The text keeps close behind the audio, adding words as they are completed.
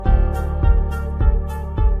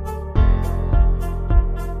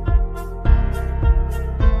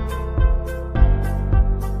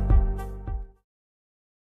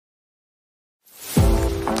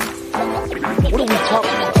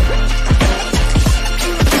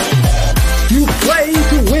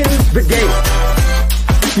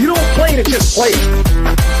ain't it just play it?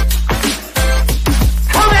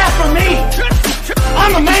 Come after me!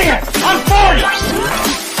 I'm a man! I'm 40!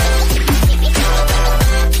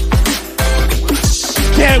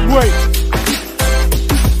 Can't wait!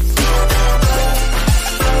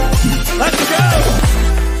 Let's go!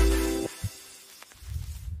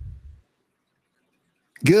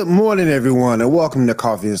 Good morning, everyone, and welcome to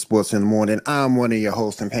Coffee and Sports in the Morning. I'm one of your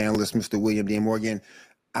hosts and panelists, Mr. William D. Morgan.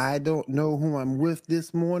 I don't know who I'm with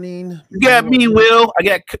this morning. You got me, Will. I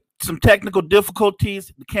got some technical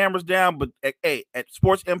difficulties. The camera's down, but hey, at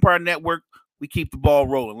Sports Empire Network, we keep the ball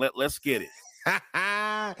rolling. Let's get it.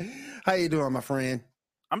 How you doing, my friend?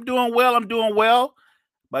 I'm doing well. How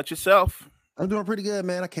about yourself? I'm doing pretty good,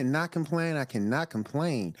 man. I cannot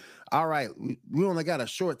complain. All right, we only got a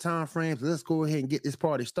short time frame, so let's go ahead and get this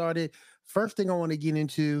party started. First thing I want to get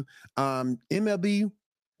into, MLB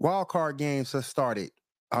wildcard games have started.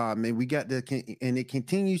 And we got and it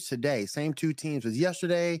continues today. Same two teams as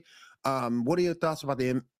yesterday. What are your thoughts about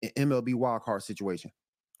the MLB wildcard situation?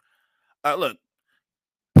 Look,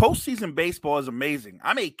 postseason baseball is amazing.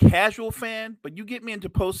 I'm a casual fan, but you get me into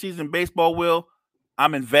postseason baseball, Will,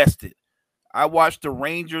 I'm invested. I watched the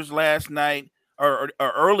Rangers last night or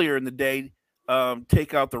earlier in the day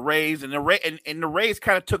take out the Rays, and the Rays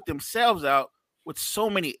kind of took themselves out with so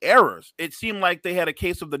many errors. It seemed like they had a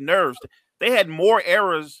case of the nerves. They had more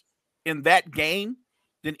errors in that game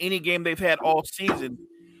than any game they've had all season.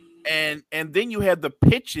 And then you had the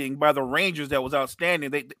pitching by the Rangers that was outstanding.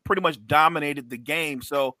 They pretty much dominated the game.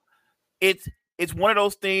 So it's one of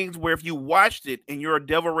those things where if you watched it and you're a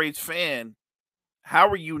Devil Rays fan, how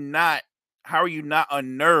are you not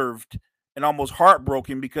unnerved and almost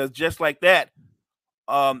heartbroken? Because just like that,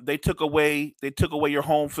 they took away your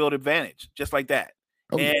home field advantage, just like that.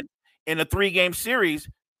 Oh. And in a 3-game series,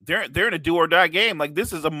 they're in a do or die game. Like,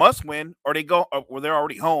 this is a must win, or they're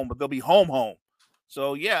already home, but they'll be home.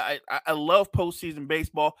 So yeah, I love postseason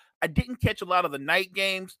baseball. I didn't catch a lot of the night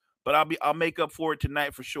games, but I'll make up for it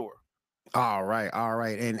tonight for sure. All right.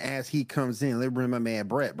 And as he comes in, let's bring my man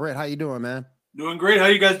Brett. Brett, how you doing, man? Doing great. How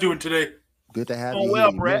you guys doing today? Good to have you. Oh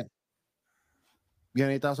well, Brett. You got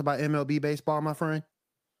any thoughts about MLB baseball, my friend?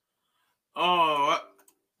 Oh,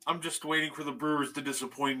 I'm just waiting for the Brewers to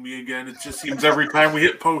disappoint me again. It just seems every time we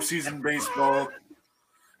hit postseason baseball,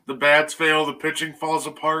 the bats fail, the pitching falls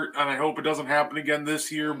apart, and I hope it doesn't happen again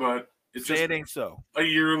this year, but it's just it ain't so. A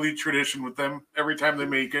yearly tradition with them every time they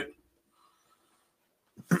make it.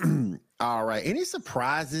 All right. Any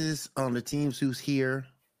surprises on the teams who's here?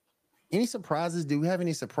 Any surprises? Do we have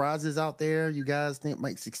any surprises out there you guys think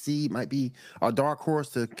might succeed, might be a dark horse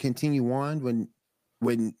to continue on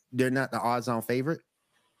when they're not the odds-on favorite?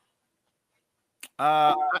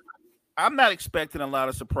 I'm not expecting a lot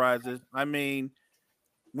of surprises. I mean,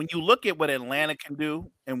 when you look at what Atlanta can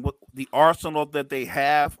do and what the arsenal that they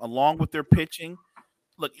have along with their pitching,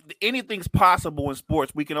 look, anything's possible in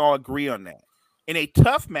sports. We can all agree on that. In a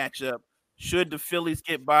tough matchup, should the Phillies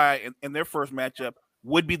get by in their first matchup,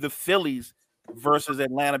 would be the Phillies versus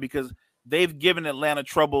Atlanta, because they've given Atlanta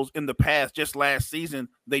troubles in the past. Just last season,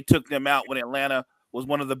 they took them out when Atlanta was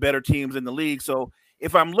one of the better teams in the league. So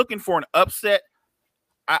if I'm looking for an upset,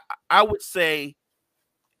 I would say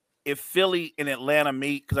if Philly and Atlanta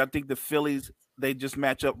meet, because I think the Phillies, they just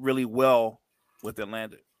match up really well with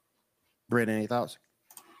Atlanta. Brett, any thoughts?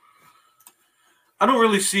 I don't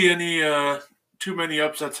really see any too many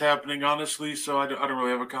upsets happening, honestly, so I don't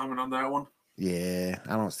really have a comment on that one. Yeah,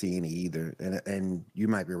 I don't see any either. And you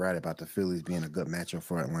might be right about the Phillies being a good matchup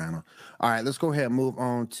for Atlanta. All right, let's go ahead and move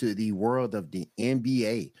on to the world of the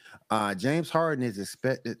NBA. James Harden is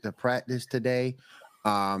expected to practice today.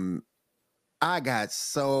 I got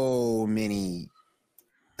so many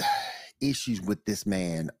issues with this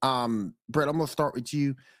man. Brett, I'm going to start with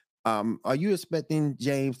you. Are you expecting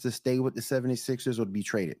James to stay with the 76ers or to be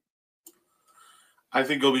traded? I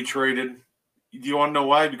think he'll be traded. Do you want to know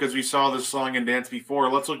why? Because we saw this song and dance before.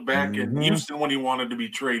 Let's look back at Houston when he wanted to be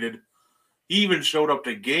traded. He even showed up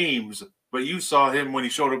to games, but you saw him when he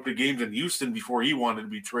showed up to games in Houston before he wanted to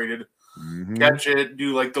be traded. Catch it,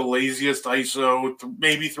 do like the laziest ISO,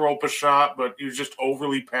 maybe throw up a shot, but he was just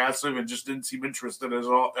overly passive and just didn't seem interested at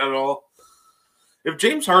all. If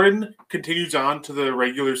James Harden continues on to the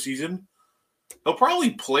regular season, he'll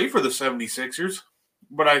probably play for the 76ers.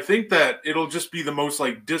 But I think that it'll just be the most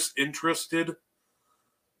disinterested,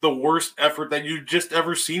 the worst effort that you've just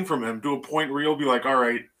ever seen from him, to a point where you'll be like, all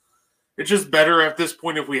right, it's just better at this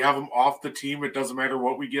point if we have him off the team. It doesn't matter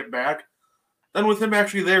what we get back. Then with him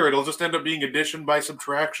actually there, it'll just end up being addition by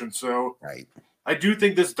subtraction. So right. I do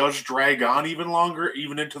think this does drag on even longer,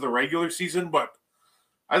 even into the regular season. But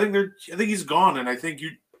I think he's gone, and I think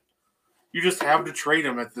You just have to trade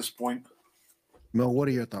him at this point. Mel, what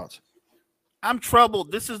are your thoughts? I'm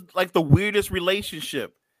troubled. This is like the weirdest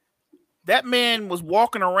relationship. That man was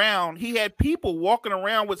walking around. He had people walking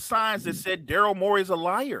around with signs that said Daryl Morey's a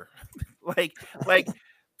liar. like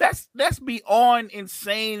that's beyond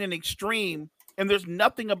insane and extreme. And there's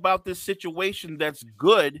nothing about this situation that's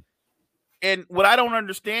good. And what I don't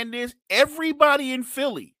understand is everybody in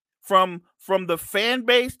Philly, from the fan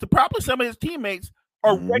base to probably some of his teammates,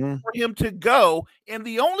 are ready for him to go. And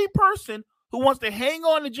the only person who wants to hang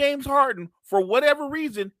on to James Harden for whatever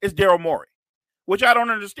reason is Daryl Morey, which I don't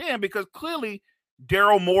understand because clearly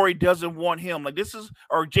Daryl Morey doesn't want him.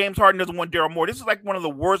 Or James Harden doesn't want Daryl Morey. This is like one of the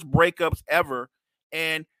worst breakups ever.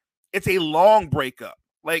 And it's a long breakup.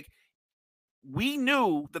 Like, we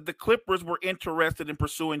knew that the Clippers were interested in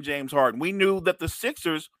pursuing James Harden. We knew that the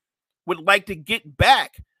Sixers would like to get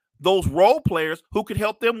back those role players who could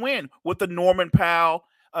help them win with the Norman Powell,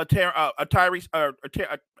 Tyrese,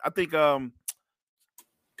 I think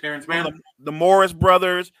Terrence Mann, the Morris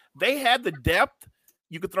brothers. They had the depth.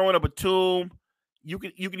 You could throw in a Batum. You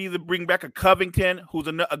could either bring back a Covington, who's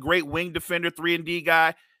a great wing defender, 3-and-D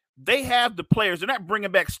guy. They have the players. They're not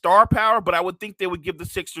bringing back star power, but I would think they would give the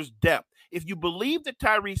Sixers depth. If you believe that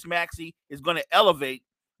Tyrese Maxey is going to elevate,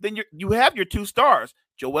 then you have your two stars,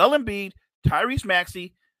 Joel Embiid, Tyrese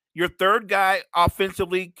Maxey. Your third guy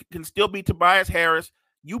offensively can still be Tobias Harris.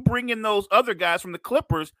 You bring in those other guys from the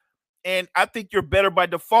Clippers, and I think you're better by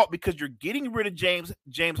default because you're getting rid of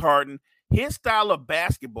James Harden. His style of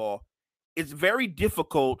basketball is very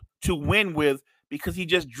difficult to win with because he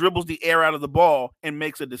just dribbles the air out of the ball and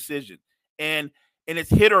makes a decision. And it's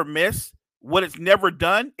hit or miss. What it's never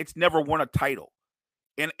done, it's never won a title.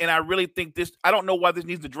 And I really think this, I don't know why this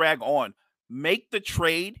needs to drag on. Make the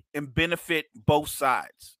trade and benefit both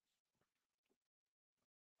sides.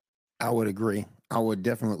 I would agree. I would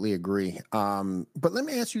definitely agree. But let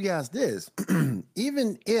me ask you guys this.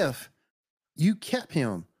 Even if you kept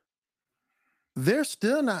him, they're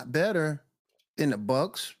still not better than the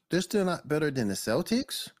Bucks. They're still not better than the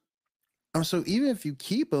Celtics. So even if you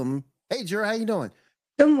keep him, hey, Jerry, how you doing?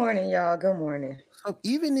 Good morning, y'all. Good morning. So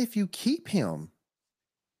even if you keep him,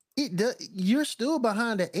 you're still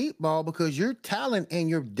behind the 8 ball because your talent and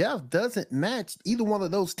your depth doesn't match either one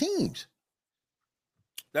of those teams.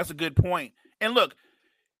 That's a good point. And look,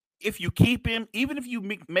 if you keep him, even if you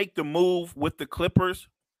make the move with the Clippers,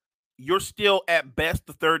 you're still at best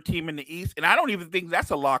the third team in the East. And I don't even think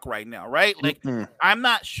that's a lock right now, right? Like, I'm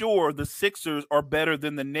not sure the Sixers are better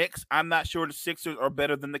than the Knicks. I'm not sure the Sixers are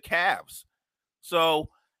better than the Cavs. So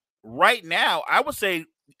right now, I would say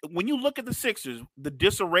when you look at the Sixers, the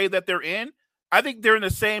disarray that they're in, I think they're in the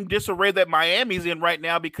same disarray that Miami's in right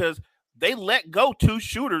now because they let go 2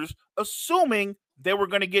 shooters, assuming they were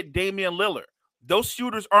going to get Damian Lillard. Those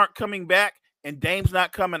shooters aren't coming back, and Dame's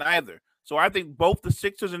not coming either. So I think both the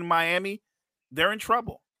Sixers and Miami, they're in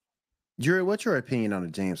trouble. Jerry, what's your opinion on the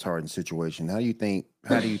James Harden situation? How do you think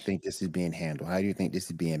this is being handled? How do you think this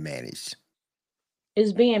is being managed?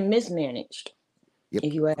 It's being mismanaged. Yep.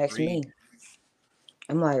 If you ask me,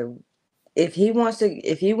 I'm like, if he wants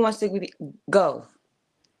to go,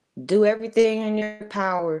 do everything in your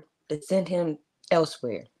power to send him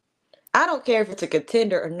elsewhere. I don't care if it's a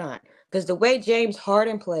contender or not, because the way James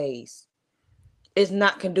Harden plays is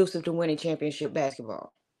not conducive to winning championship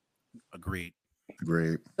basketball. Agreed.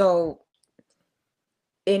 So,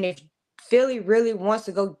 and if Philly really wants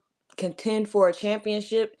to go contend for a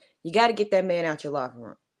championship, you got to get that man out your locker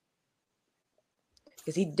room.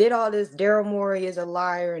 Because he did all this, Daryl Morey is a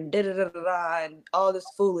liar and da-da-da-da-da and all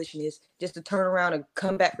this foolishness just to turn around and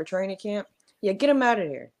come back for training camp. Yeah, get him out of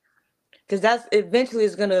there. Because that's eventually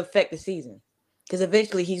is going to affect the season. Because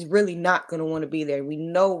eventually he's really not going to want to be there. We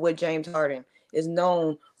know what James Harden is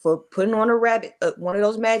known for, putting on one of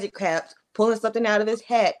those magic caps, pulling something out of his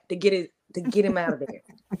hat to get him out of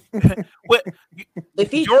there. Well,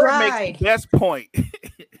 if he Jordan tried, makes the best point.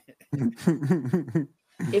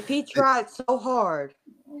 if he tried so hard,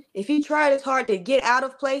 if he tried as hard to get out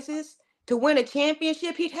of places to win a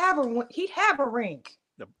championship, he'd have a ring.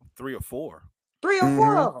 3 or 4. 3 or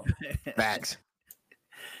 4 of them. Facts.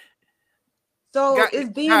 So it's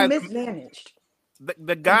being mismanaged.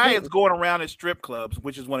 The guy is going around at strip clubs,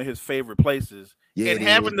 which is one of his favorite places, Yeah, and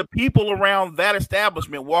having the people around that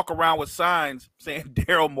establishment walk around with signs saying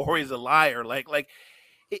Daryl Morey is a liar.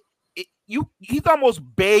 He's almost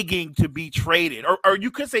begging to be traded, or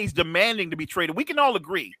you could say he's demanding to be traded. We can all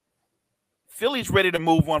agree Philly's ready to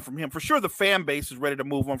move on from him. For sure, the fan base is ready to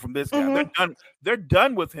move on from this guy. Mm-hmm. They're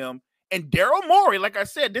done with him. And Daryl Morey, like I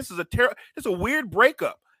said, this is a weird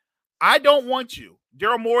breakup. I don't want you.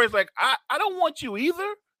 Daryl Morey is like, I don't want you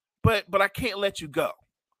either, but I can't let you go.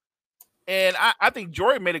 And I think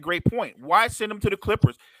Jory made a great point. Why send him to the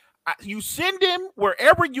Clippers? You send him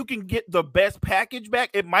wherever you can get the best package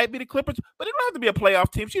back. It might be the Clippers, but it don't have to be a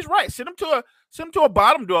playoff team. She's right. Send him to a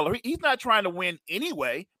bottom dweller. He's not trying to win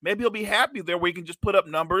anyway. Maybe he'll be happy there where he can just put up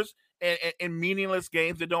numbers and meaningless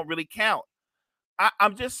games that don't really count.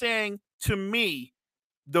 I'm just saying, to me,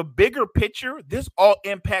 the bigger picture, this all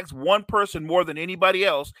impacts one person more than anybody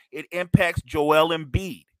else. It impacts Joel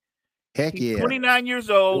Embiid. Heck He's yeah. 29 years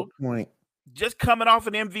old. Good point. Just coming off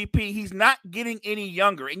an MVP. He's not getting any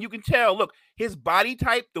younger. And you can tell, look, his body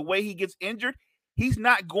type, the way he gets injured, he's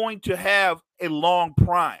not going to have a long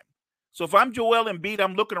prime. So if I'm Joel Embiid,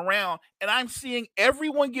 I'm looking around and I'm seeing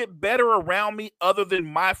everyone get better around me other than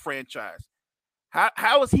my franchise.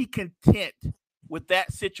 How is he content with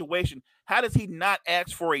that situation? How does he not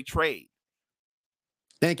ask for a trade?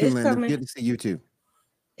 Thank you, It's Linda. coming. Good to see you too.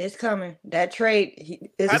 It's coming. That trade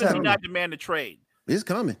is How does he coming. not demand a trade? It's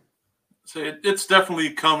coming. So it's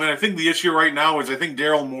definitely coming. I think the issue right now is I think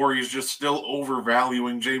Daryl Morey is just still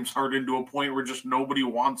overvaluing James Harden to a point where just nobody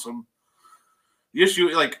wants him. The issue,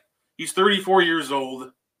 like, he's 34 years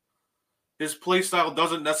old. His play style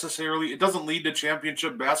doesn't lead to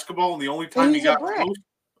championship basketball, and the only time he he's a got brat. close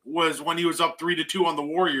was when he was up 3-2 on the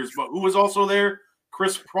Warriors. But who was also there?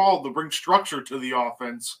 Chris Paul, to bring structure to the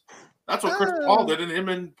offense. That's what Chris Paul did, and him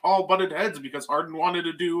and Paul butted heads because Harden wanted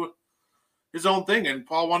to do his own thing, and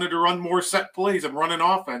Paul wanted to run more set plays and run an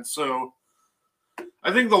offense. So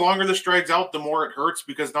I think the longer this drags out, the more it hurts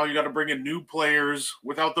because now you got to bring in new players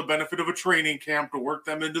without the benefit of a training camp to work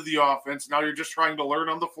them into the offense. Now you're just trying to learn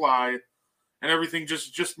on the fly, and everything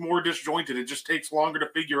just more disjointed. It just takes longer to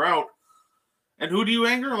figure out. And who do you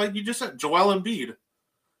anger? Like you just said, Joel Embiid.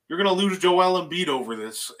 You're going to lose Joel Embiid over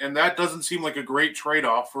this, and that doesn't seem like a great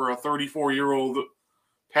trade-off for a 34-year-old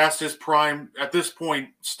past his prime, at this point,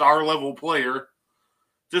 star-level player.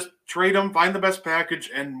 Just trade him, find the best package,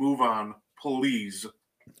 and move on, please.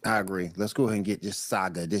 I agree. Let's go ahead and get this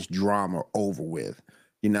saga, this drama over with.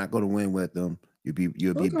 You're not going to win with them. You'll be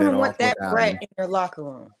Who's better gonna off want that without brat him. in your locker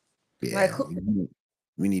room? Yeah, Like, who-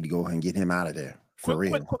 we need to go ahead and get him out of there for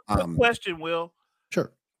Quick real. question, Will.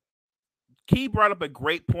 Sure. Key brought up a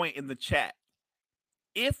great point in the chat.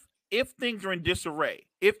 If things are in disarray,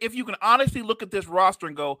 if you can honestly look at this roster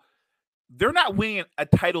and go, they're not winning a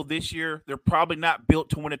title this year, they're probably not built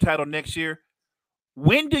to win a title next year.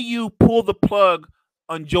 When do you pull the plug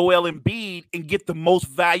on Joel Embiid and get the most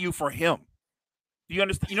value for him? Do you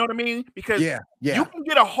understand? You know what I mean? Because Yeah. you can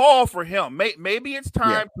get a haul for him. Maybe it's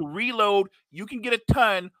time to reload. You can get a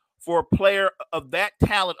ton for a player of that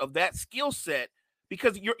talent, of that skill set,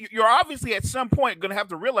 because you're obviously at some point going to have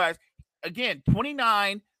to realize, again,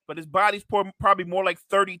 29, but his body's probably more like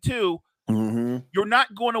 32. Mm-hmm. You're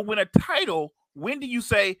not going to win a title. When do you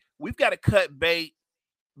say we've got to cut bait?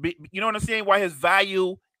 You know what I'm saying? Why his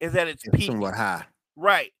value is at its peak. Somewhat high.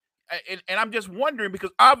 Right. And I'm just wondering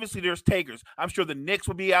because obviously there's takers. I'm sure the Knicks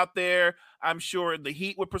would be out there. I'm sure the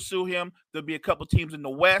Heat would pursue him. There'll be a couple teams in the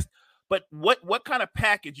West. But what kind of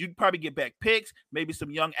package? You'd probably get back picks, maybe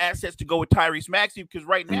some young assets to go with Tyrese Maxey, because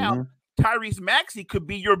right now Tyrese Maxey could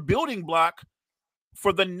be your building block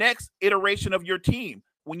for the next iteration of your team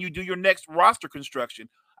when you do your next roster construction.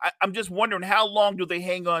 I'm just wondering, how long do they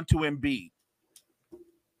hang on to Embiid?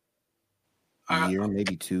 A year,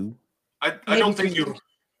 maybe two. I don't think you.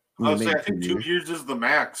 I would say I think 2 years. years is the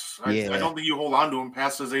max. I Yeah. don't think you hold on to him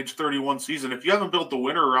past his age 31 season. If you haven't built the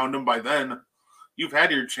winner around him by then, you've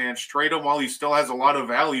had your chance. Trade him while he still has a lot of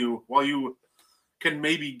value, while you can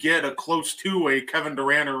maybe get a close to a Kevin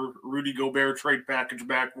Durant or Rudy Gobert trade package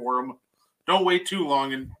back for him. Don't wait too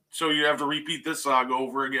long, and so you have to repeat this saga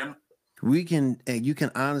over again. You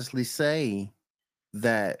can honestly say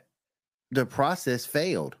that the process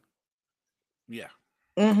failed. Yeah.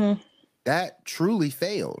 Mm-hmm. That truly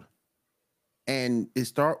failed. And it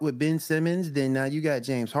start with Ben Simmons, then now you got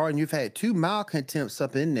James Harden. You've had two malcontents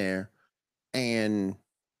up in there, and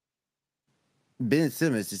Ben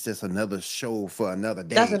Simmons is just another show for another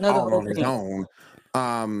day. That's another all on his thing. own.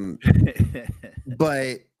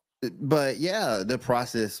 But yeah, the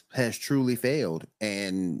process has truly failed,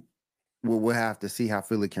 and we'll have to see how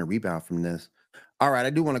Philly can rebound from this. All right,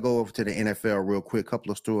 I do want to go over to the NFL real quick.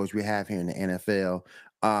 Couple of stories we have here in the NFL.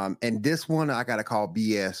 And this one I gotta call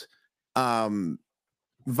BS. Von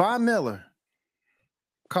Miller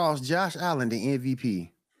calls Josh Allen the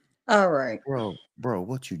MVP. All right. Bro,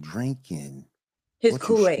 what you drinking? His What you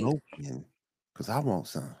Kool-Aid. smoking? Because I want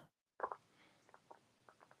some.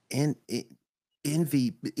 And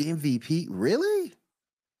MVP, really?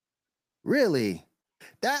 Really?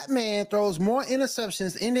 That man throws more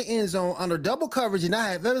interceptions in the end zone under double coverage than I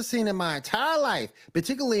have ever seen in my entire life,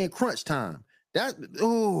 particularly in crunch time.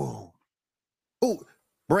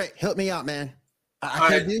 Brett, help me out, man. I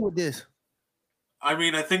can't deal with this. I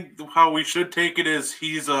mean, I think how we should take it is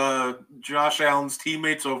he's Josh Allen's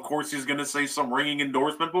teammate, so of course he's going to say some ringing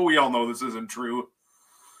endorsement, but we all know this isn't true.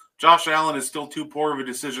 Josh Allen is still too poor of a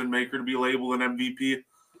decision maker to be labeled an MVP.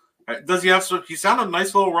 Does he have some? He's had a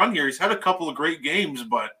nice little run here. He's had a couple of great games,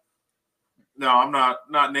 but no, I'm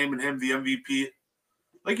not naming him the MVP.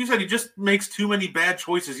 Like you said, he just makes too many bad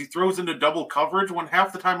choices. He throws into double coverage when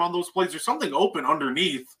half the time on those plays there's something open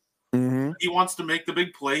underneath. Mm-hmm. He wants to make the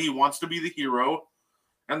big play. He wants to be the hero.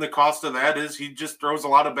 And the cost of that is he just throws a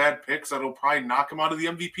lot of bad picks that'll probably knock him out of the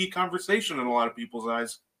MVP conversation in a lot of people's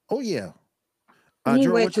eyes. Oh, yeah. He's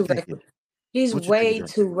Jordan, way what you too thinking? reckless. He's What you way thinking,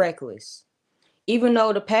 too reckless. Even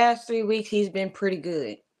though the past 3 weeks he's been pretty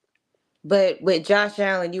good. But with Josh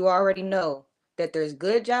Allen, you already know that there's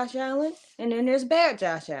good Josh Allen and then there's bad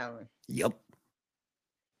Josh Allen. Yep.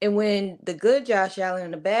 And when the good Josh Allen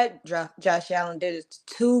and the bad Josh Allen did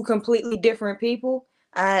two completely different people,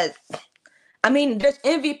 I mean, there's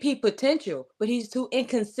MVP potential, but he's too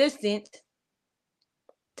inconsistent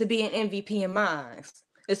to be an MVP in my eyes.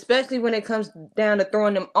 Especially when it comes down to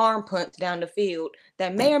throwing them arm punts down the field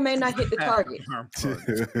that may or may not hit the target.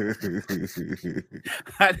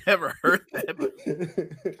 I never heard that.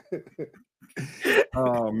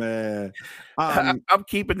 Oh man, I'm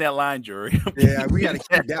keeping that line, Jury. Yeah, we got to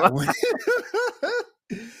keep that one.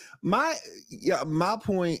 My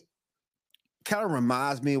point kind of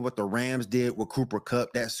reminds me of what the Rams did with Cooper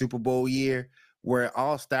Kupp that Super Bowl year, where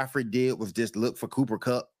all Stafford did was just look for Cooper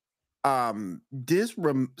Kupp. This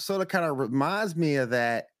sort of kind of reminds me of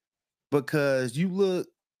that because you look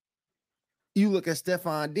at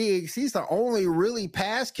Stephon Diggs, he's the only really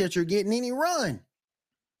pass catcher getting any run.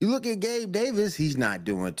 You look at Gabe Davis, he's not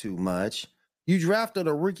doing too much. You drafted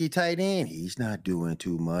a rookie tight end, he's not doing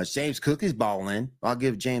too much. James Cook is balling. I'll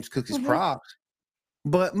give James Cook his props.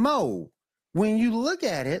 But Mo, when you look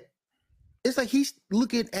at it, it's like he's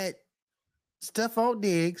looking at Stephon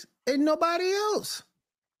Diggs and nobody else.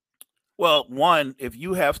 Well, one, if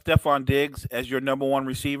you have Stephon Diggs as your number one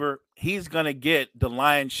receiver, he's going to get the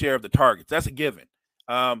lion's share of the targets. That's a given.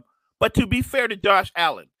 But to be fair to Josh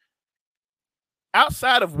Allen,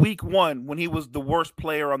 outside of week 1, when he was the worst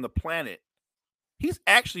player on the planet, he's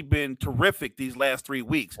actually been terrific these last 3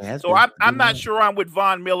 weeks. So I'm not sure I'm with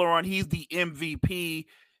Von Miller on he's the MVP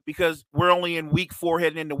because we're only in week 4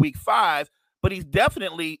 heading into week 5. But he's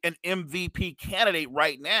definitely an MVP candidate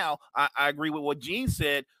right now. I agree with what Gene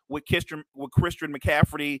said with Christian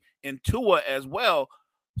McCaffrey and Tua as well.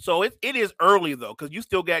 So it is early, though, because you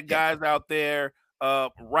still got guys out there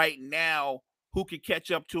right now who could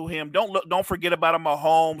catch up to him. Don't forget about a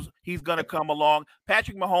Mahomes. He's going to come along.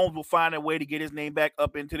 Patrick Mahomes will find a way to get his name back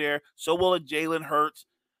up into there. So will a Jalen Hurts.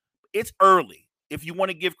 It's early. If you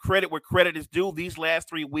want to give credit where credit is due, these last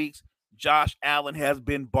 3 weeks, Josh Allen has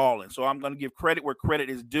been balling. So I'm going to give credit where credit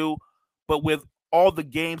is due. But with all the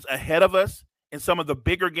games ahead of us and some of the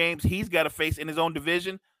bigger games he's got to face in his own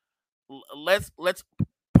division, let's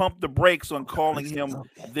pump the brakes on calling him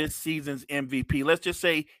this season's MVP. Let's just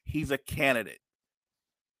say he's a candidate.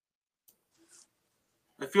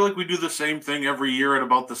 I feel like we do the same thing every year at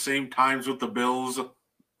about the same times with the Bills.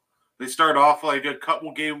 They start off like a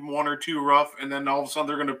couple game 1 or 2 rough, and then all of a sudden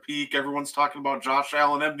they're going to peak. Everyone's talking about Josh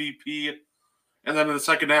Allen MVP, and then in the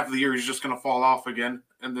second half of the year he's just going to fall off again,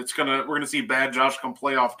 and we're going to see bad Josh come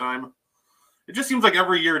playoff time. It just seems like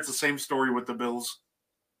every year it's the same story with the Bills.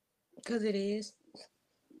 Because it is.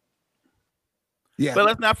 Yeah, but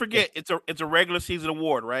let's not forget it's a regular season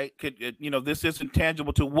award, right? This isn't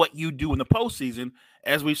tangible to what you do in the postseason,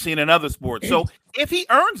 as we've seen in other sports. So if he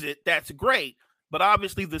earns it, that's great. But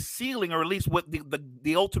obviously the ceiling, or at least what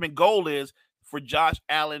the ultimate goal is for Josh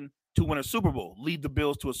Allen to win a Super Bowl, lead the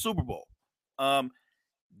Bills to a Super Bowl.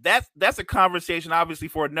 That's a conversation, obviously,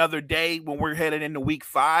 for another day when we're headed into week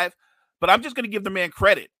 5. But I'm just going to give the man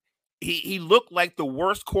credit. He looked like the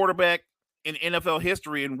worst quarterback in NFL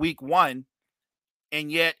history in week 1,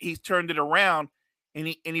 and yet he's turned it around, and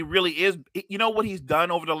he really is. You know what he's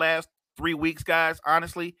done over the last 3 weeks, guys?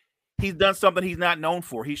 Honestly, he's done something he's not known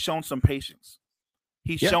for. He's shown some patience.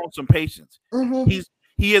 He's shown some patience. Mm-hmm.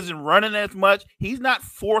 He isn't running as much. He's not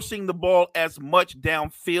forcing the ball as much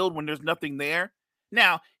downfield when there's nothing there.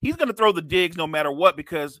 Now, he's going to throw the Diggs no matter what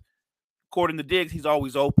because, according to Diggs, he's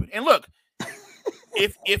always open. And look,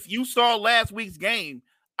 if you saw last week's game,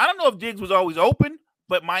 I don't know if Diggs was always open,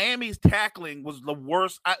 but Miami's tackling was the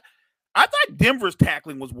worst. I thought Denver's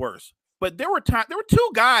tackling was worse. But there were two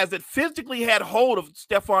guys that physically had hold of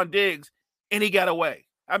Stephon Diggs, and he got away.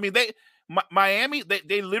 I mean, Miami,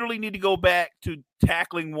 they literally need to go back to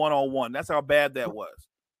tackling one-on-one. That's how bad that was.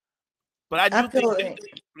 But I do think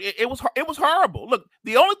it was horrible. Look,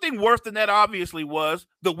 the only thing worse than that obviously was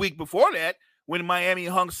the week before that when Miami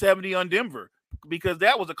hung 70 on Denver, because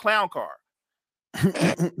that was a clown car.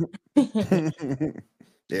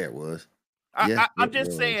 There it was. I'm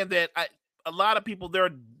just saying that a lot of people, there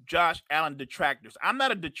are Josh Allen detractors. I'm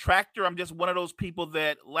not a detractor. I'm just one of those people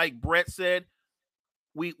that, like Brett said,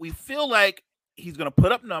 we feel like he's going to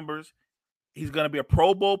put up numbers. He's going to be a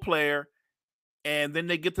Pro Bowl player. And then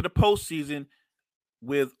they get to the postseason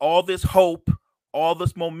with all this hope, all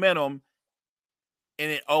this momentum,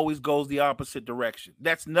 and it always goes the opposite direction.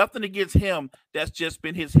 That's nothing against him. That's just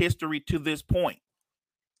been his history to this point.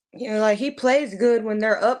 You know, like he plays good when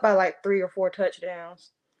they're up by like 3 or 4 touchdowns.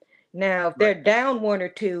 Now, if they're down 1 or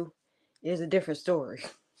 2, is a different story.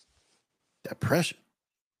 That pressure.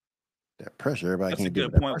 Everybody That's can't a do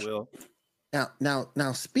good that point, pressure. Will.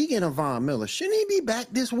 Now, speaking of Von Miller, shouldn't he be back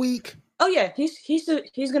this week? Oh yeah, he's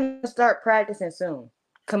gonna start practicing soon,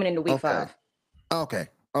 coming into week 5. Okay.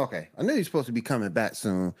 I knew he's supposed to be coming back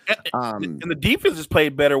soon. And the defense has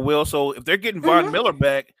played better, Will. So if they're getting Von Miller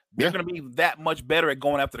back, they're going to be that much better at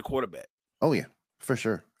going after the quarterback. Oh yeah, for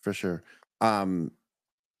sure. All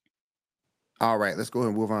right, let's go ahead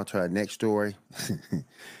and move on to our next story.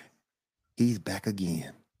 He's back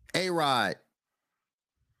again. A-Rod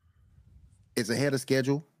is ahead of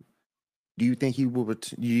schedule. Do you think he will?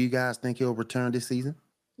 Do you guys think he'll return this season?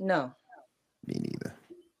 No. Me neither.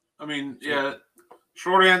 I mean, yeah.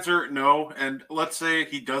 Short answer, no. And let's say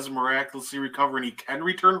he does miraculously recover and he can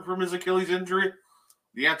return from his Achilles injury.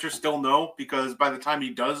 The answer is still no, because by the time he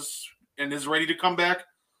does and is ready to come back,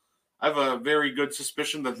 I have a very good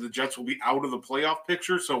suspicion that the Jets will be out of the playoff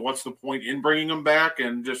picture. So what's the point in bringing him back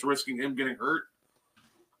and just risking him getting hurt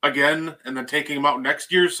again and then taking him out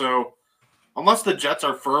next year? So unless the Jets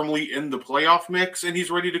are firmly in the playoff mix and he's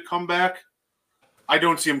ready to come back, I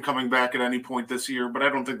don't see him coming back at any point this year, but I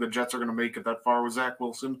don't think the Jets are going to make it that far with Zach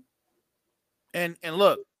Wilson. And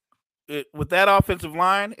look, with that offensive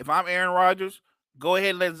line, if I'm Aaron Rodgers, go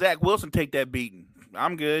ahead and let Zach Wilson take that beating.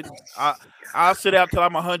 I'm good. I'll sit out till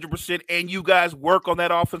I'm 100%, and you guys work on that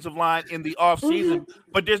offensive line in the offseason.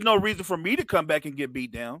 But there's no reason for me to come back and get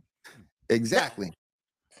beat down. Exactly.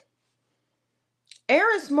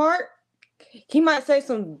 Aaron's smart. He might say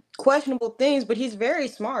some questionable things, but he's very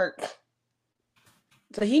smart.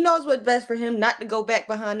 So he knows what's best for him, not to go back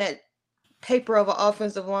behind that paper of an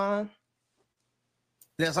offensive line.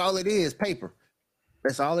 That's all it is, paper.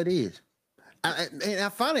 That's all it is. And I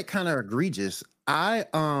find it kind of egregious. I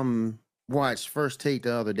watched First Take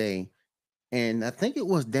the other day, and I think it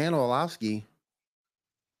was Dan Orlovsky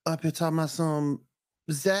up here talking about some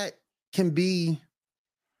Zach can be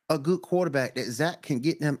a good quarterback, that Zach can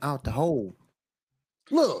get them out the hole.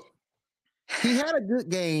 Look, he had a good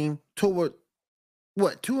game toward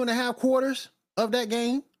 2.5 quarters of that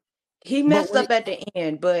game. He messed up at the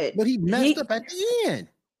end, but he messed up at the end.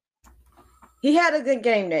 He had a good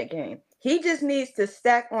game that game. He just needs to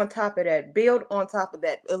stack on top of that, build on top of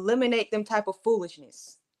that, eliminate them type of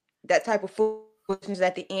foolishness. That type of foolishness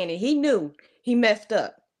at the end. And he knew he messed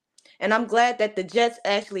up. And I'm glad that the Jets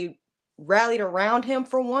actually rallied around him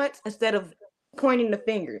for once instead of pointing the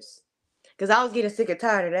fingers. Because I was getting sick and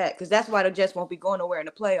tired of that. Because that's why the Jets won't be going nowhere in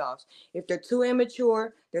the playoffs. If they're too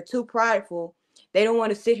immature, they're too prideful, they don't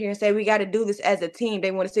want to sit here and say, we got to do this as a team.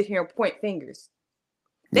 They want to sit here and point fingers.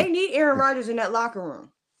 They need Aaron Rodgers in that locker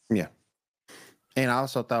room. Yeah. And I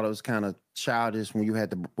also thought it was kind of childish when you have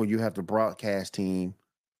the broadcast team.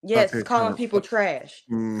 Yes, calling people trash.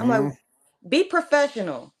 Mm-hmm. I'm like, be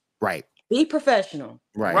professional. Right. Be professional.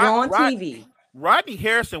 Right. You're on TV. Rodney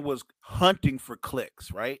Harrison was hunting for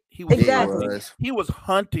clicks, right? He was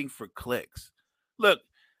hunting for clicks. Look,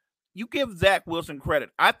 you give Zach Wilson credit.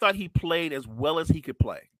 I thought he played as well as he could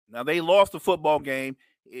play. Now, they lost the football game,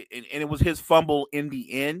 and it was his fumble in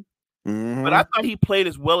the end. Mm-hmm. But I thought he played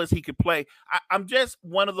as well as he could play. I'm just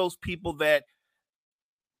one of those people that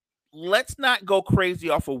let's not go crazy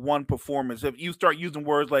off of one performance. If you start using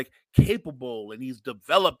words like capable and he's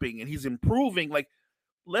developing and he's improving, like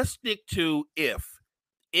let's stick to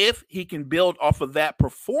if he can build off of that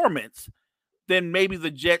performance, then maybe the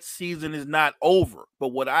Jets season is not over. But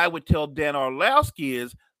what I would tell Dan Orlovsky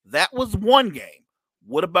is that was one game.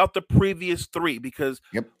 What about the previous 3? Because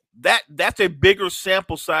that's a bigger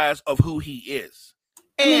sample size of who he is.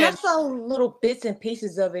 I mean, I saw little bits and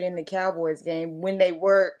pieces of it in the Cowboys game when they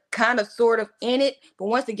were kind of sort of in it. But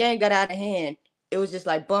once the game got out of hand, it was just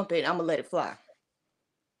like, bump it, I'm going to let it fly.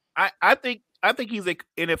 I think he's an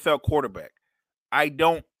NFL quarterback.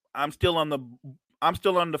 I'm still on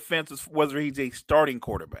the fence as whether he's a starting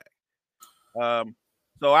quarterback.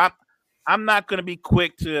 So I'm not going to be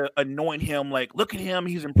quick to anoint him like, look at him,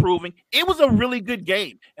 he's improving. It was a really good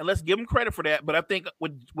game, and let's give him credit for that. But I think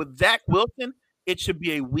with Zach Wilson, it should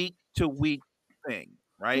be a week to week thing,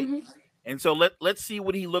 right? Mhm. And so let's see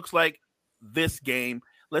what he looks like this game.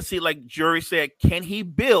 Let's see, like Jury said, can he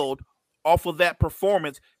build off of that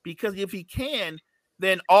performance? Because if he can,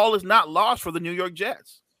 then all is not lost for the New York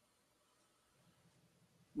Jets.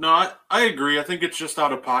 No, I agree. I think it's just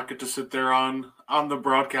out of pocket to sit there on the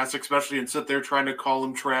broadcast, especially, and sit there trying to call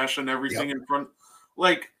him trash and everything in front.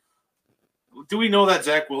 Like, do we know that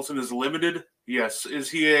Zach Wilson is limited? Yes. Is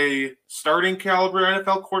he a starting caliber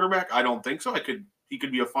NFL quarterback? I don't think so. He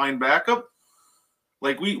could be a fine backup.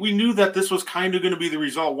 Like, we knew that this was kind of going to be the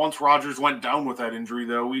result once Rodgers went down with that injury,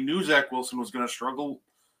 though. We knew Zach Wilson was going to struggle.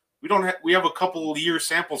 We have a couple of years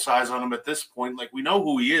sample size on him at this point. Like, we know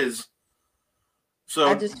who he is. So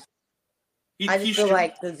I just feel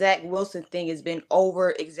like the Zach Wilson thing has been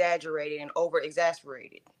over exaggerated and over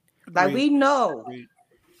exasperated. Like we know.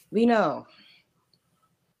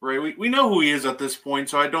 Right, we know who he is at this point,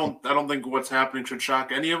 so I don't think what's happening should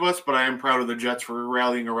shock any of us. But I am proud of the Jets for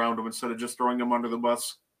rallying around him instead of just throwing him under the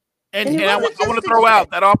bus. And I want to throw out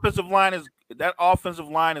that offensive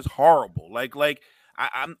line is horrible. Like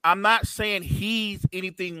I'm not saying he's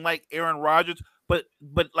anything like Aaron Rodgers, but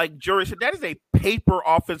like Jury said, that is a paper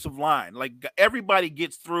offensive line. Like everybody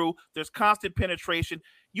gets through. There's constant penetration.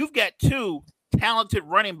 You've got two talented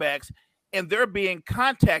running backs, and they're being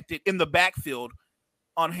contacted in the backfield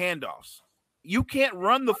on handoffs. You can't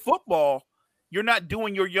run the football. You're not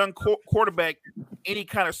doing your young quarterback any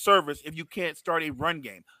kind of service if you can't start a run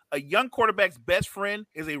game. A young quarterback's best friend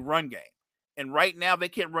is a run game. And right now they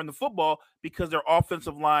can't run the football because their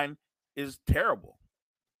offensive line is terrible.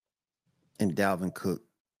 And Dalvin Cook.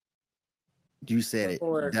 You said it.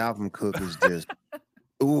 Lord. Dalvin Cook is just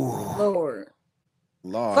Lord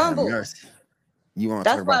have mercy. You want to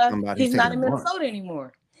talk about somebody he's not in Minnesota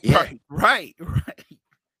anymore. Yeah. Right.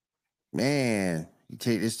 Man,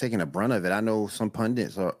 it's taking a brunt of it. I know some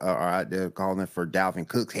pundits are out there calling for Dalvin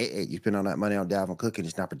Cook. Hey, you spend all that money on Dalvin Cook and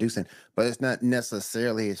he's not producing, but it's not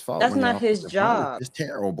necessarily his fault. That's not his job. It's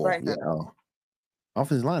terrible. Right now.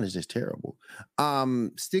 Offensive line is just terrible.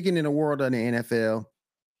 Sticking in the world of the NFL,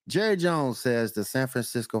 Jerry Jones says the San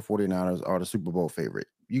Francisco 49ers are the Super Bowl favorite.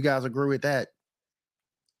 You guys agree with that?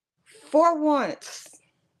 For once,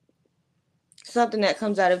 something that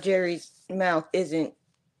comes out of Jerry's mouth isn't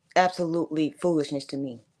absolutely foolishness to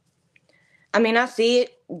me. I mean, I see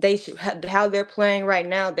it. They should how they're playing right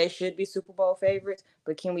now. They should be Super Bowl favorites,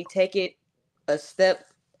 but can we take it a step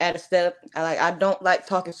at a step? I don't like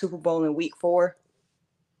talking Super Bowl in week 4.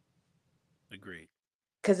 Agreed.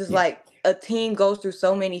 Because it's like a team goes through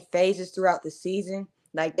so many phases throughout the season.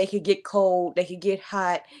 Like they could get cold, they could get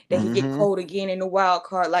hot, they could get cold again in the wild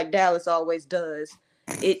card, like Dallas always does.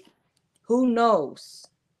 Who knows?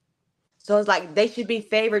 So it's like they should be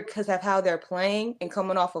favored because of how they're playing and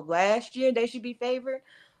coming off of last year. They should be favored.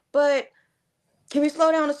 But can we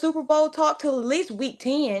slow down the Super Bowl talk till at least week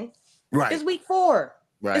 10? Right. It's week 4.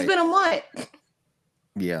 Right. It's been a month.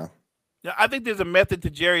 Yeah. I think there's a method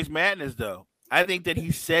to Jerry's madness, though. I think that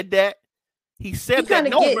he said that. He said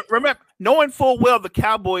that. Remember, knowing full well the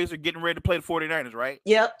Cowboys are getting ready to play the 49ers, right?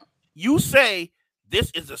 Yep. You say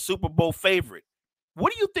this is a Super Bowl favorite.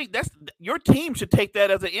 What do you think? That's your team should take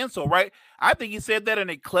that as an insult, right? I think he said that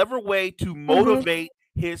in a clever way to motivate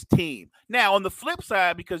his team. Now, on the flip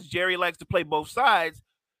side, because Jerry likes to play both sides,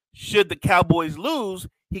 should the Cowboys lose,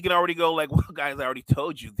 he can already go like, well, guys, I already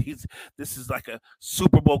told you this is like a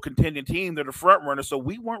Super Bowl contending team. They're the front runner, so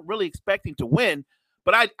we weren't really expecting to win.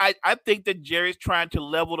 But I think that Jerry's trying to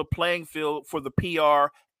level the playing field for the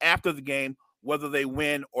PR after the game, whether they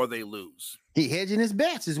win or they lose. He hedging his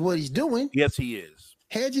bets is what he's doing. Yes, he is.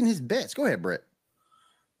 Hedging his bets. Go ahead, Brett.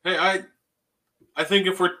 Hey, I think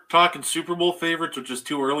if we're talking Super Bowl favorites, which is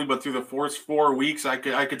too early, but through the first 4 weeks, I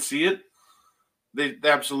could see it. They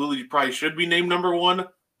absolutely probably should be named number 1.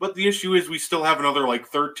 But the issue is we still have another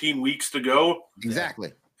 13 weeks to go.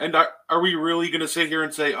 Exactly. And are we really going to sit here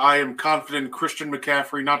and say, I am confident in Christian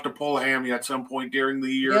McCaffrey not to pull a hammy at some point during the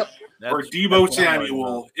year? Yep. Or Deebo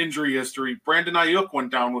Samuel, injury history. Brandon Ayuk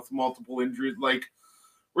went down with multiple injuries.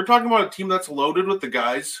 We're talking about a team that's loaded with the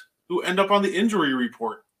guys who end up on the injury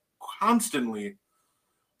report constantly.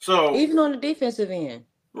 So even on the defensive end.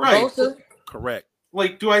 Right. Bosa. Correct.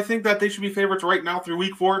 Do I think that they should be favorites right now through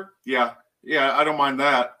week 4? Yeah, I don't mind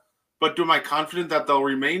that. But am I confident that they'll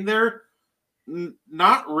remain there?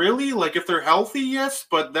 Not really. Like, if they're healthy, yes,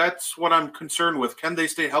 but that's what I'm concerned with. Can they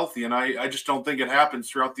stay healthy? And I just don't think it happens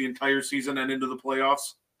throughout the entire season and into the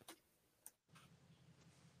playoffs.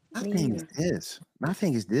 My thing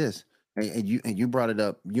is this, and you brought it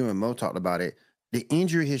up. You and Mo talked about it. The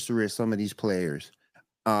injury history of some of these players,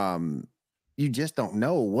 you just don't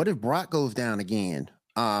know. What if Brock goes down again?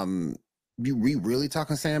 We really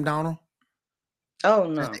talking Sam Darnold? Oh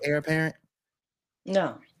no, That's the heir apparent.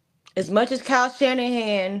 no. As much as Kyle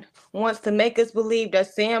Shanahan wants to make us believe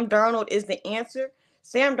that Sam Darnold is the answer,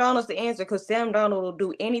 Sam Darnold's the answer because Sam Darnold will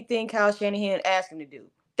do anything Kyle Shanahan asks him to do.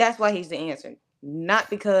 That's why he's the answer, not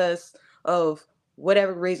because of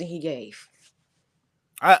whatever reason he gave.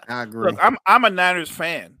 I agree. Look, I'm a Niners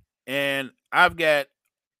fan, and I've got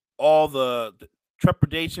all the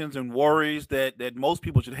trepidations and worries that most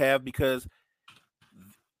people should have because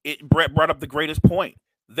Brett brought up the greatest point.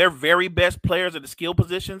 Their very best players at the skill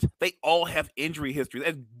positions, they all have injury history.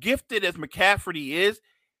 As gifted as McCaffrey is,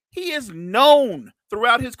 he is known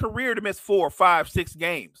throughout his career to miss 4, 5, 6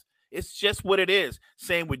 games. It's just what it is.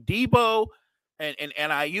 Same with Debo and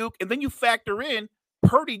Ayuk. And then you factor in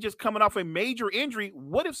Purdy just coming off a major injury.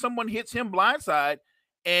 What if someone hits him blindside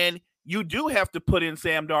and you do have to put in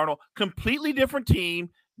Sam Darnold? Completely different team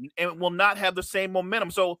and will not have the same momentum.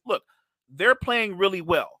 So, look, they're playing really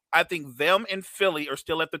well. I think them and Philly are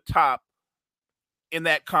still at the top in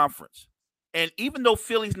that conference. And even though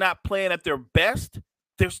Philly's not playing at their best,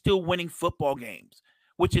 they're still winning football games,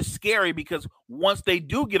 which is scary because once they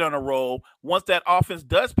do get on a roll, once that offense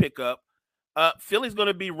does pick up, Philly's going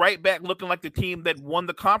to be right back looking like the team that won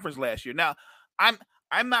the conference last year. Now, I'm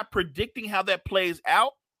not predicting how that plays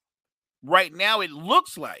out. Right now, it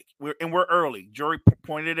looks like we're early. Jury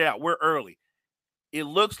pointed it out. We're early. It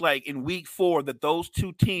looks like in week 4 that those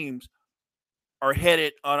two teams are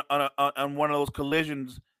headed on one of those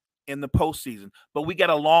collisions in the postseason. But we got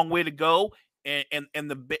a long way to go. And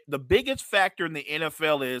the biggest factor in the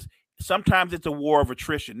NFL is sometimes it's a war of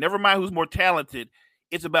attrition. Never mind who's more talented.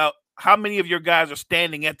 It's about how many of your guys are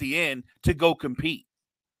standing at the end to go compete.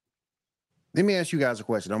 Let me ask you guys a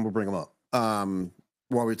question. I'm going to bring them up.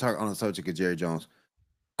 While we're talking on the subject of Jerry Jones,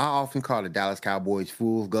 I often call the Dallas Cowboys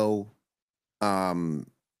fool's gold. Do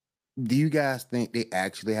you guys think they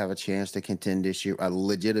actually have a chance to contend this year? A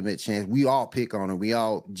legitimate chance? We all pick on them. We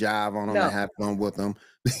all jive on them and have fun with them.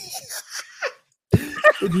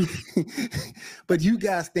 But you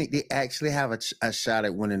guys think they actually have a shot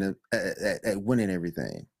at winning at winning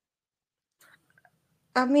everything?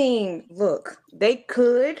 I mean, look, they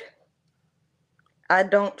could. I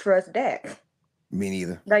don't trust Dak. Me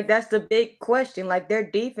neither. Like, that's the big question. Like, their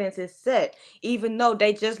defense is set. Even though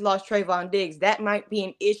they just lost Trayvon Diggs, that might be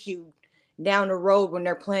an issue down the road when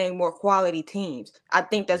they're playing more quality teams. I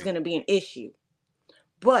think that's going to be an issue.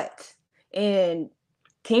 But, and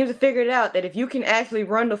teams have figured out that if you can actually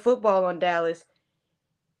run the football on Dallas,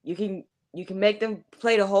 you can make them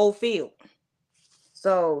play the whole field.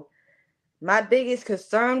 So, my biggest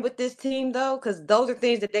concern with this team, though, because those are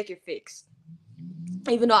things that they can fix.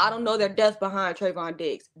 Even though I don't know their depth behind Trayvon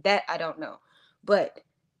Diggs. That I don't know. But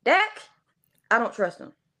Dak, I don't trust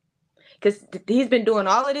him. Because he's been doing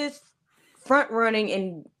all of this front running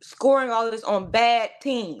and scoring all of this on bad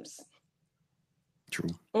teams. True.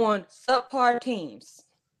 On subpar teams.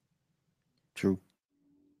 True.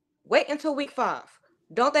 Wait until week 5.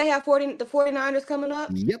 Don't they have the 49ers coming up?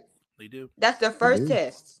 Yep. They do. That's their first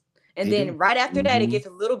test. And then right after that, it gets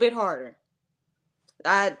a little bit harder.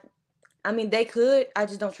 I mean, they could. I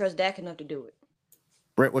just don't trust Dak enough to do it.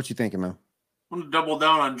 Brett, what you thinking, man? I'm going to double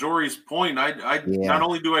down on Jory's point. Not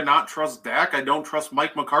only do I not trust Dak, I don't trust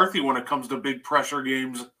Mike McCarthy when it comes to big pressure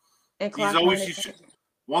games. And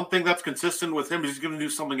one thing that's consistent with him is he's going to do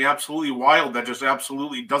something absolutely wild that just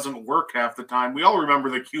absolutely doesn't work half the time. We all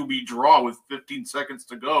remember the QB draw with 15 seconds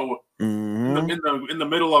to go in the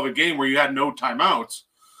middle of a game where you had no timeouts.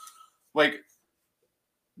 Like,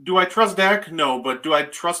 do I trust Dak? No, but do I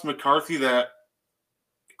trust McCarthy that,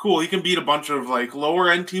 cool, he can beat a bunch of, like,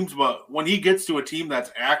 lower-end teams, but when he gets to a team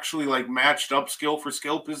that's actually, like, matched up skill for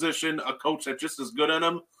skill position, a coach that's just as good at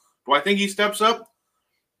him, do I think he steps up?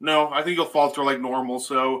 No, I think he'll falter like normal.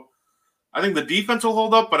 So I think the defense will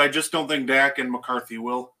hold up, but I just don't think Dak and McCarthy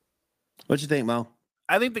will. What you think, Mo?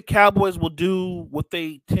 I think the Cowboys will do what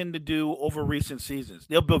they tend to do over recent seasons.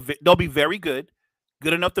 They'll be very good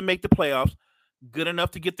enough to make the playoffs, good enough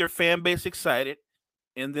to get their fan base excited,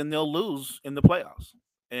 and then they'll lose in the playoffs.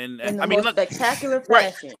 And I mean, look, spectacular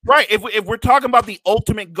fashion. Right. If we're talking about the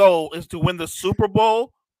ultimate goal is to win the Super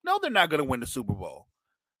Bowl, no, they're not going to win the Super Bowl.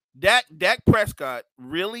 Dak Prescott,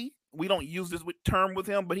 really, we don't use this term with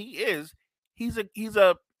him, but he's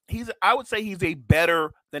I would say he's a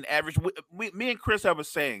better than average. Me and Chris have a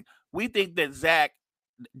saying. We think that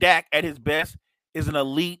Dak at his best is an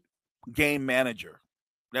elite game manager.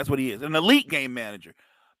 That's what he is, an elite game manager,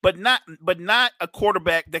 but not a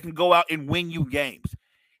quarterback that can go out and win you games.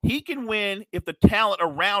 He can win if the talent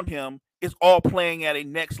around him is all playing at a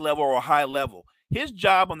next level or a high level. His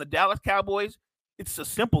job on the Dallas Cowboys, it's a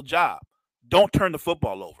simple job. Don't turn the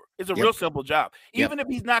football over. It's a real simple job. Even if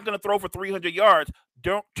he's not going to throw for 300 yards,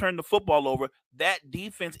 don't turn the football over. That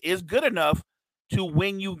defense is good enough to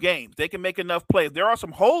win you games. They can make enough plays. There are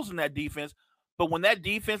some holes in that defense, but when that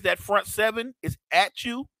defense, that front seven is at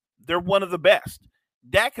you, they're one of the best.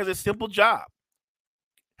 Dak has a simple job.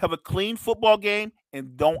 Have a clean football game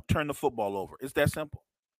and don't turn the football over. It's that simple.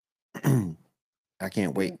 I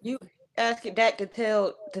can't wait. You ask Dak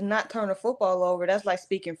to not turn the football over. That's like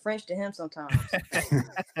speaking French to him sometimes.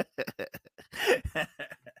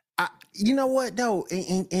 You know what? No,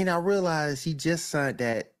 and I realized he just signed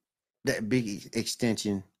that big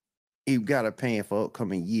extension. He got to pay for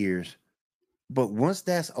upcoming years. But once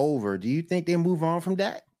that's over, do you think they move on from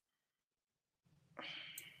that?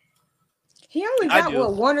 He only got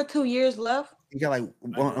 1 or 2 years left. He got like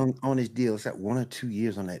one on his deal. It's like 1 or 2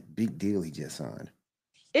 years on that big deal he just signed.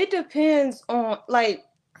 It depends on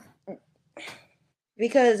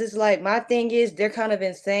because it's like my thing is they're kind of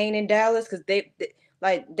insane in Dallas because they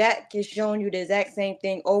like Dak is showing you the exact same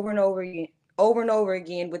thing over and over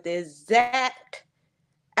again with the exact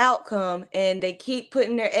outcome, and they keep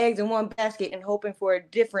putting their eggs in one basket and hoping for a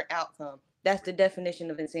different outcome. That's the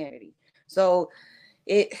definition of insanity. So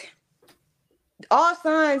all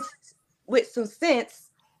signs with some sense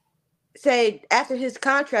say after his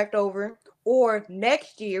contract over or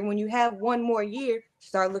next year when you have 1 more year,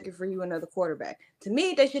 start looking for you another quarterback. To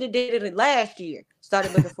me, they should have did it last year.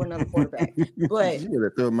 Started looking for another quarterback. But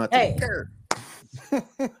hey,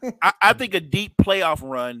 I think a deep playoff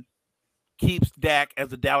run keeps Dak as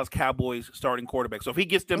the Dallas Cowboys starting quarterback. So if he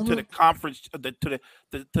gets them to the conference, to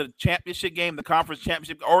the championship game, the conference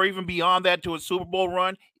championship, or even beyond that to a Super Bowl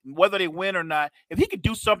run, whether they win or not, if he could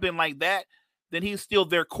do something like that, then he's still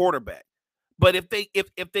their quarterback. But if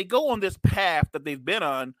they go on this path that they've been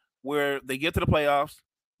on, where they get to the playoffs,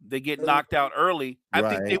 they get knocked out early, I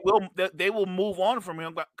think they will move on from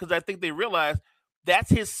him because I think they realize that's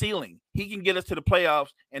his ceiling. He can get us to the playoffs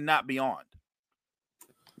and not beyond.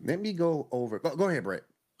 Let me go over. Go ahead, Brett.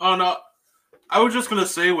 Oh, no. I was just going to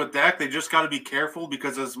say with Dak, they just got to be careful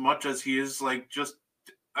because as much as he is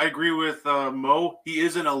I agree with Mo, he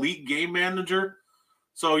is an elite game manager.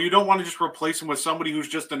 So you don't want to just replace him with somebody who's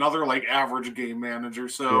just another average game manager.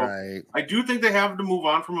 So I do think they have to move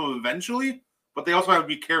on from him eventually, but they also have to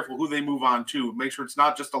be careful who they move on to. Make sure it's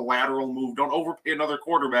not just a lateral move. Don't overpay another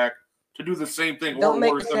quarterback to do the same thing or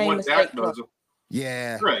worse than what Dak does.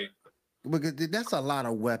 Yeah. Right. Because that's a lot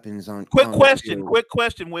of weapons on. Quick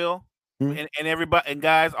question, Will, and everybody and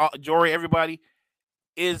guys, Jory, everybody,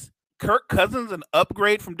 is Kirk Cousins an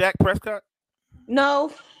upgrade from Dak Prescott?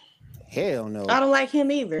 No. Hell no. I don't like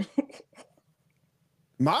him either.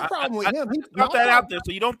 My problem with him, he got that out there.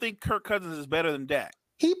 So you don't think Kirk Cousins is better than Dak?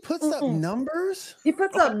 He puts up numbers. He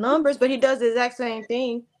puts up numbers, but he does the exact same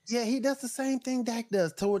thing. Yeah, he does the same thing Dak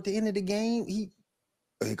does. Toward the end of the game, here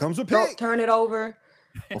comes a pick. Don't turn it over.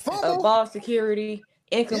 Ball security,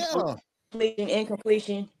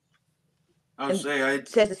 incompletion. I would say I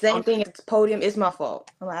says the same thing as podium. It's my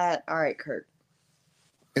fault. I'm like, all right, Kirk.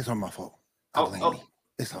 It's on my fault.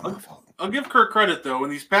 It's on my fault. I'll give Kirk credit though. In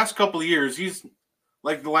these past couple of years, he's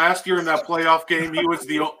like the last year in that playoff game, he was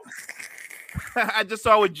the. I just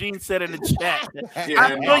saw what Gene said in the chat.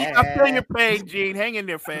 I feel your pain, Gene. Hang in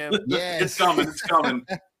there, fam. Yes. It's coming. It's coming.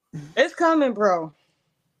 It's coming, bro.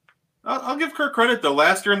 I'll give Kirk credit though.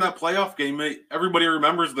 Last year in that playoff game, everybody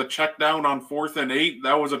remembers the check down on 4th and 8.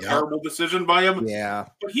 That was a terrible decision by him. Yeah,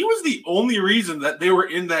 but he was the only reason that they were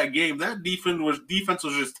in that game. That defense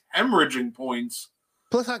was just hemorrhaging points.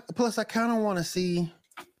 Plus, I kind of want to see.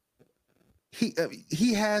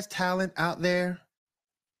 He has talent out there,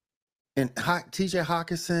 and T.J.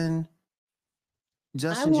 Hawkinson,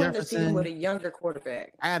 Justin Jefferson. I want to see him with a younger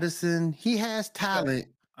quarterback. Addison, he has talent.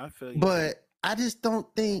 I feel you, but I just don't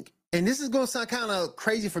think. And this is going to sound kind of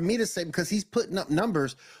crazy for me to say because he's putting up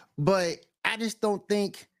numbers, but I just don't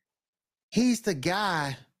think he's the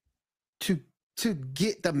guy to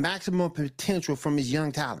get the maximum potential from his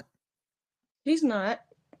young talent. He's not,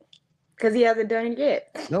 because he hasn't done it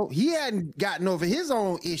yet. No, he hadn't gotten over his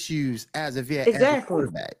own issues as of yet. Exactly. As a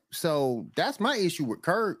quarterback. So that's my issue with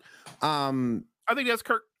Kurt. I think that's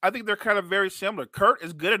Kurt. I think they're kind of very similar. Kurt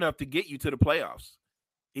is good enough to get you to the playoffs.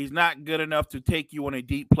 He's not good enough to take you on a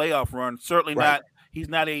deep playoff run. Certainly not.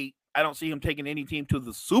 I don't see him taking any team to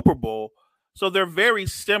the Super Bowl. So they're very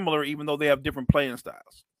similar, even though they have different playing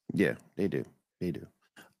styles. Yeah, they do.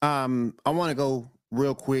 I want to go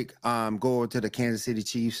real quick, go over to the Kansas City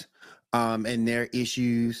Chiefs and their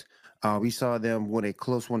issues. We saw them win a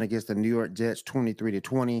close one against the New York Jets,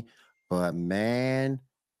 23-20. But man,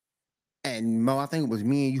 and Mo, I think it was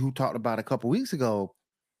me and you who talked about a couple weeks ago,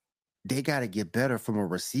 they got to get better from a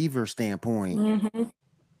receiver standpoint. Mm-hmm.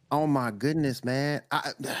 Oh my goodness, man.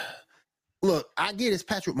 Look, I get it's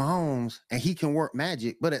Patrick Mahomes and he can work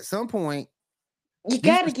magic, but at some point, you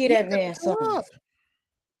got to get that man something.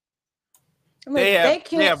 I mean, they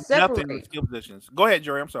can't have separate. nothing in skill positions. Go ahead,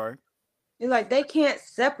 Jory. I'm sorry. It's like they can't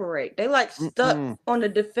separate. They like stuck on the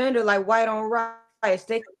defender like white on rice.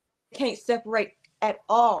 They can't separate at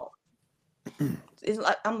all. It's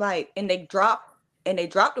like I'm like, and they drop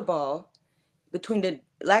the ball between the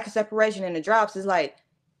lack of separation and the drops. It's like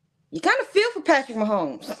you kind of feel for Patrick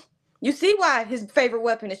Mahomes. You see why his favorite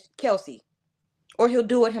weapon is Kelsey, or he'll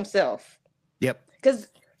do it himself. Yep. Because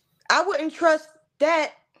I wouldn't trust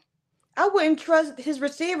that. I wouldn't trust his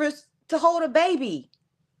receivers to hold a baby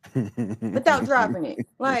without dropping it.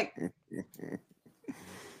 Like,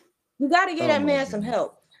 you got to get that man some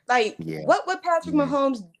help. Like, what would Patrick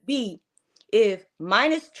Mahomes be if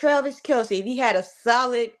minus Travis Kelce, if he had a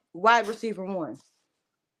solid wide receiver one?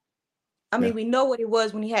 I mean, we know what it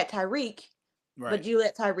was when he had Tyreek, but you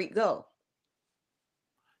let Tyreek go.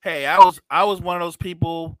 Hey, I was one of those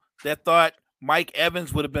people that thought Mike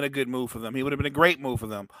Evans would have been a good move for them. He would have been a great move for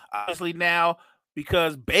them. Obviously now,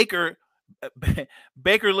 because Baker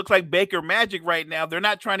looks like Baker Magic right now, they're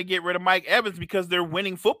not trying to get rid of Mike Evans because they're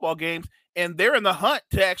winning football games and they're in the hunt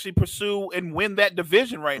to actually pursue and win that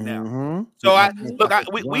division right now. Mm-hmm.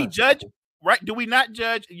 So we judge, right? Do we not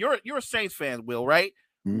judge? You're a Saints fan, Will, right?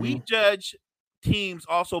 Mm-hmm. We judge teams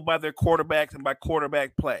also by their quarterbacks and by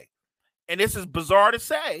quarterback play. And this is bizarre to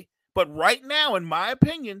say, but right now, in my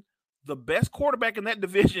opinion, the best quarterback in that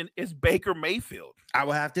division is Baker Mayfield. I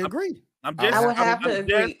would have to agree. I would have to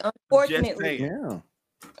agree. Unfortunately,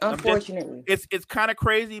 unfortunately, it's kind of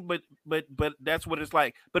crazy, but that's what it's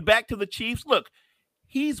like. But back to the Chiefs. Look,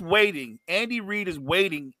 he's waiting. Andy Reid is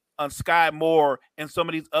waiting on Sky Moore and some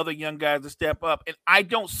of these other young guys to step up, and I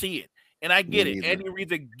don't see it. And I get it. Andy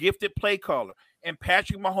Reid's a gifted play caller, and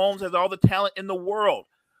Patrick Mahomes has all the talent in the world.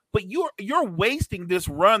 But you're wasting this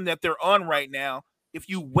run that they're on right now. If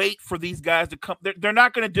you wait for these guys to come, they're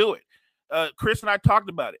not going to do it. Chris and I talked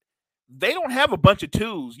about it. They don't have a bunch of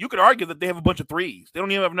twos. You could argue that they have a bunch of threes. They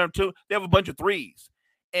don't even have another two. They have a bunch of threes.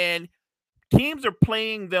 And teams are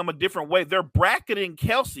playing them a different way. They're bracketing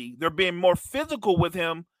Kelsey. They're being more physical with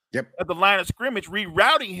him at the line of scrimmage,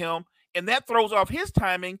 rerouting him, and that throws off his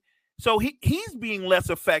timing. So he's being less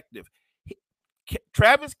effective.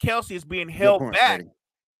 Travis Kelce is being held back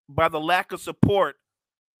by the lack of support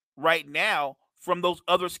right now from those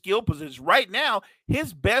other skill positions. Right now,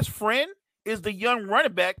 his best friend is the young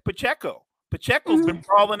running back, Pacheco. Pacheco's been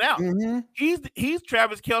falling out. Mm-hmm. He's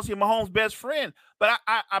Travis Kelce and Mahomes' best friend. But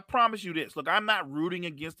I promise you this. Look, I'm not rooting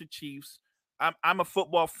against the Chiefs. I'm a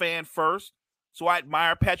football fan first, so I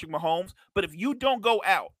admire Patrick Mahomes. But if you don't go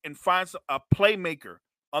out and find a playmaker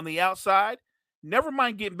on the outside, never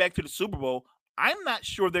mind getting back to the Super Bowl, I'm not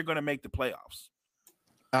sure they're going to make the playoffs.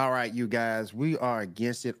 All right, you guys, we are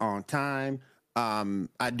against it on time.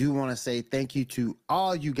 I do want to say thank you to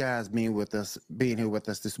all you guys being here with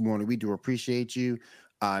us this morning. We do appreciate you.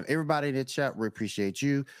 Everybody in the chat, we appreciate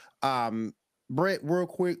you. Brett, real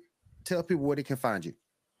quick, tell people where they can find you.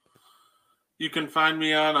 You can find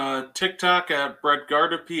me on TikTok at Brett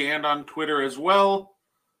Gardepy and on Twitter as well.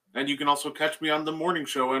 And you can also catch me on The Morning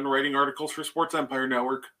Show and writing articles for Sports Empire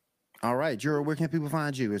Network. All right, Jory, where can people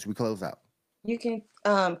find you as we close out? You can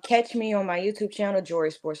catch me on my YouTube channel,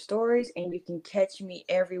 Jory Sports Stories, and you can catch me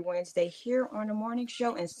every Wednesday here on The Morning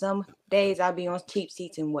Show. And some days I'll be on cheap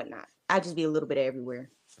seats and whatnot. I'll just be a little bit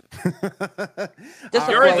everywhere.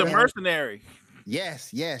 Jory's a mercenary.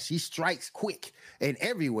 Yes, she strikes quick and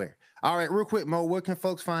everywhere. All right, real quick, Mo, where can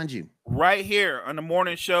folks find you? Right here on The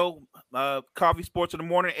Morning Show, Coffee Sports in the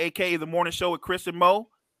Morning, a.k.a. The Morning Show with Chris and Mo,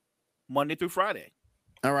 Monday through Friday.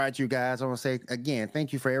 All right, you guys, I want to say again,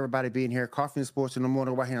 thank you for everybody being here. Coffee and Sports in the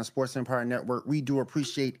Morning right here on Sports Empire Network. We do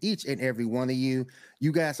appreciate each and every one of you.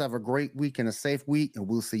 You guys have a great week and a safe week, and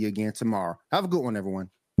we'll see you again tomorrow. Have a good one, everyone.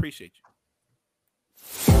 Appreciate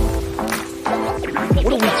you. What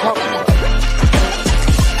are we talking about?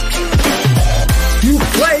 You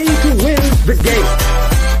play to win the game.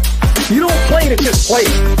 You don't play to just play.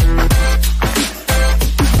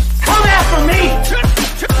 Come after me!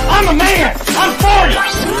 I'm a man! I'm for you!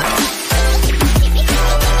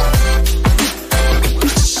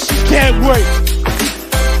 can't wait.